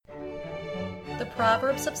The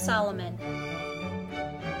Proverbs of Solomon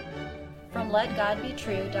from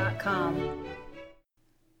LetGodBetrue.com.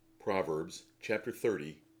 Proverbs chapter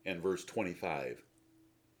 30 and verse 25.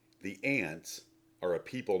 The ants are a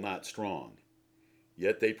people not strong,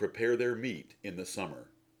 yet they prepare their meat in the summer.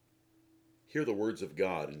 Hear the words of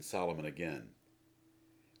God in Solomon again.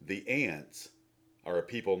 The ants are a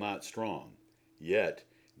people not strong, yet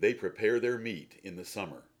they prepare their meat in the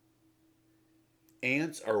summer.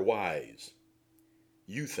 Ants are wise.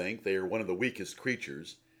 You think they are one of the weakest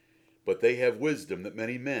creatures, but they have wisdom that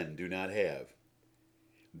many men do not have.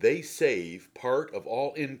 They save part of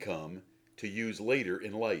all income to use later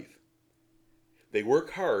in life. They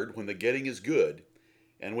work hard when the getting is good,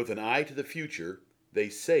 and with an eye to the future, they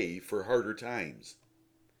save for harder times.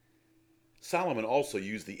 Solomon also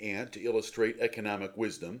used the ant to illustrate economic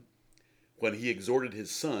wisdom when he exhorted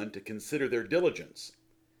his son to consider their diligence,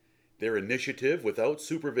 their initiative without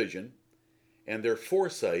supervision, and their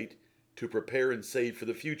foresight to prepare and save for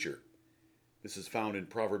the future. This is found in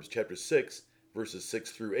Proverbs chapter 6, verses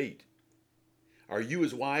 6 through 8. Are you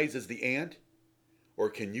as wise as the ant,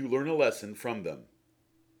 or can you learn a lesson from them?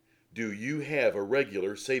 Do you have a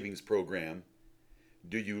regular savings program?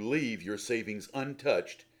 Do you leave your savings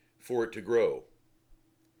untouched for it to grow?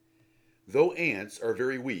 Though ants are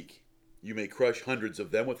very weak, you may crush hundreds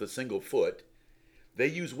of them with a single foot. They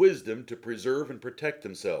use wisdom to preserve and protect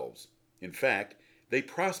themselves. In fact, they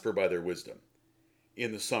prosper by their wisdom.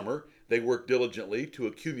 In the summer, they work diligently to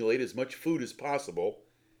accumulate as much food as possible,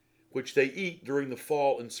 which they eat during the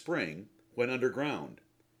fall and spring when underground.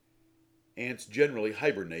 Ants generally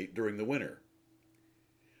hibernate during the winter.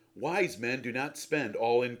 Wise men do not spend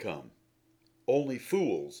all income. Only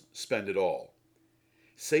fools spend it all.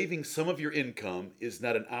 Saving some of your income is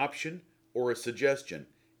not an option or a suggestion.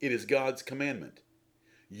 It is God's commandment.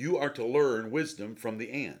 You are to learn wisdom from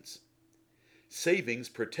the ants. Savings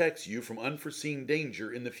protects you from unforeseen danger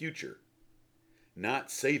in the future. Not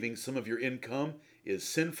saving some of your income is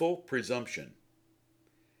sinful presumption.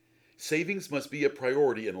 Savings must be a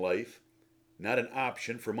priority in life, not an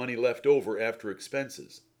option for money left over after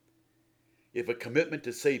expenses. If a commitment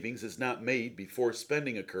to savings is not made before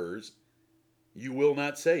spending occurs, you will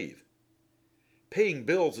not save. Paying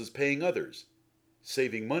bills is paying others.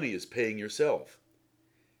 Saving money is paying yourself.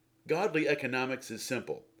 Godly economics is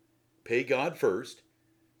simple. Pay God first,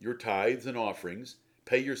 your tithes and offerings,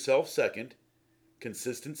 pay yourself second,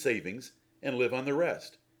 consistent savings, and live on the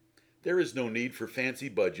rest. There is no need for fancy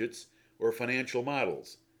budgets or financial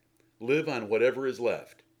models. Live on whatever is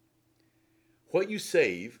left. What you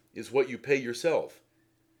save is what you pay yourself.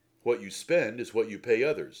 What you spend is what you pay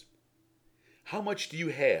others. How much do you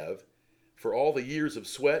have for all the years of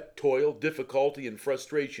sweat, toil, difficulty, and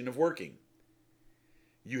frustration of working?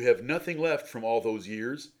 You have nothing left from all those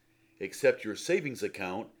years except your savings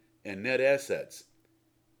account and net assets.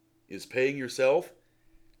 Is paying yourself,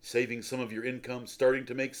 saving some of your income starting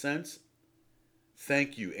to make sense?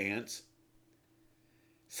 Thank you, ants.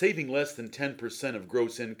 Saving less than 10% of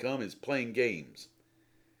gross income is playing games.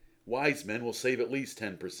 Wise men will save at least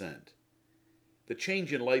 10%. The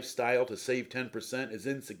change in lifestyle to save 10% is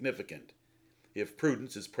insignificant if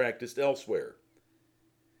prudence is practiced elsewhere.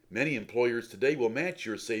 Many employers today will match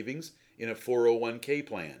your savings in a 401k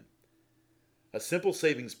plan. A simple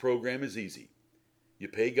savings program is easy. You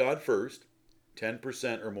pay God first,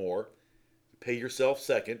 10% or more, pay yourself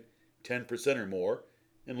second, 10% or more,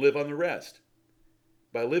 and live on the rest.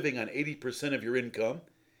 By living on 80% of your income,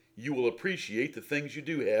 you will appreciate the things you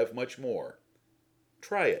do have much more.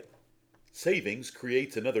 Try it. Savings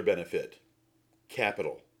creates another benefit: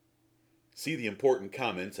 capital. See the important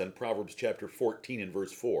comments on Proverbs chapter 14 and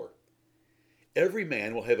verse 4. Every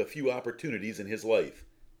man will have a few opportunities in his life,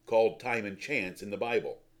 called time and chance in the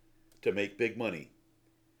Bible, to make big money.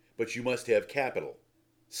 But you must have capital,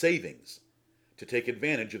 savings, to take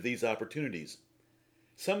advantage of these opportunities.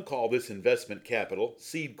 Some call this investment capital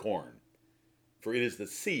seed corn, for it is the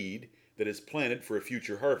seed that is planted for a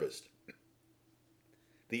future harvest.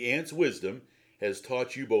 The ant's wisdom has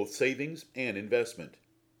taught you both savings and investment.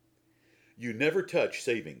 You never touch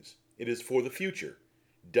savings. It is for the future,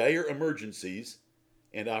 dire emergencies,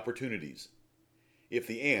 and opportunities. If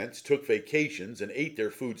the ants took vacations and ate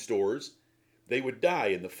their food stores, they would die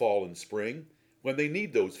in the fall and spring when they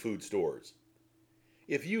need those food stores.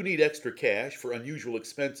 If you need extra cash for unusual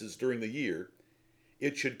expenses during the year,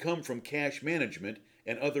 it should come from cash management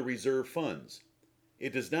and other reserve funds.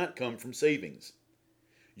 It does not come from savings.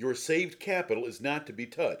 Your saved capital is not to be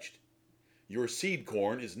touched. Your seed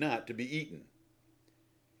corn is not to be eaten.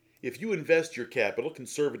 If you invest your capital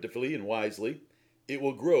conservatively and wisely, it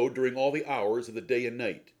will grow during all the hours of the day and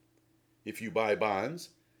night. If you buy bonds,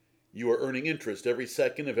 you are earning interest every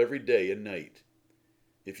second of every day and night.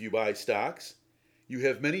 If you buy stocks, you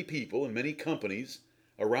have many people and many companies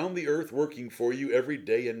around the earth working for you every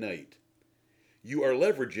day and night. You are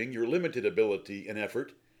leveraging your limited ability and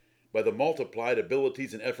effort by the multiplied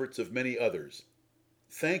abilities and efforts of many others.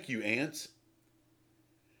 Thank you, ants.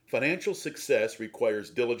 Financial success requires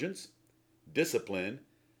diligence, discipline,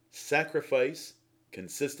 sacrifice,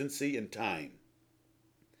 consistency, and time.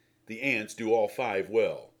 The ants do all five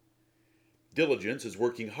well. Diligence is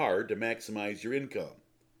working hard to maximize your income.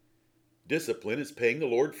 Discipline is paying the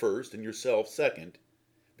Lord first and yourself second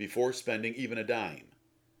before spending even a dime.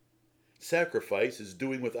 Sacrifice is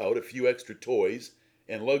doing without a few extra toys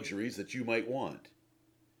and luxuries that you might want.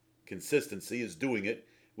 Consistency is doing it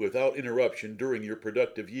without interruption during your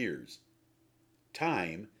productive years.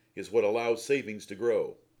 Time is what allows savings to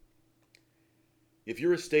grow. If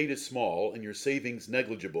your estate is small and your savings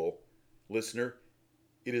negligible, listener,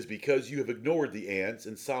 it is because you have ignored the ants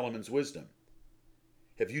and Solomon's wisdom.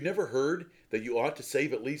 Have you never heard that you ought to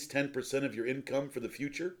save at least 10% of your income for the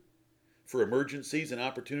future, for emergencies and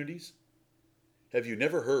opportunities? Have you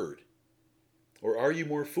never heard? Or are you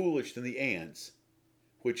more foolish than the ants,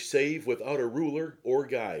 which save without a ruler or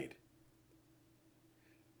guide?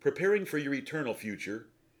 Preparing for your eternal future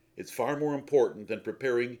is far more important than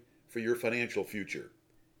preparing for your financial future.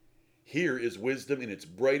 Here is wisdom in its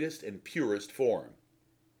brightest and purest form.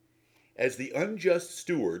 As the unjust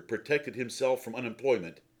steward protected himself from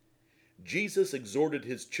unemployment, Jesus exhorted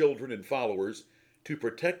his children and followers to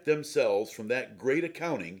protect themselves from that great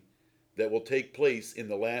accounting that will take place in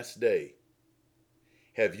the last day.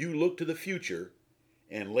 Have you looked to the future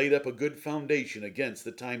and laid up a good foundation against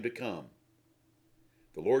the time to come?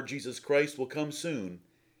 The Lord Jesus Christ will come soon,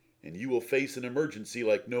 and you will face an emergency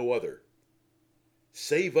like no other.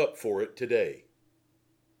 Save up for it today.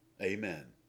 Amen.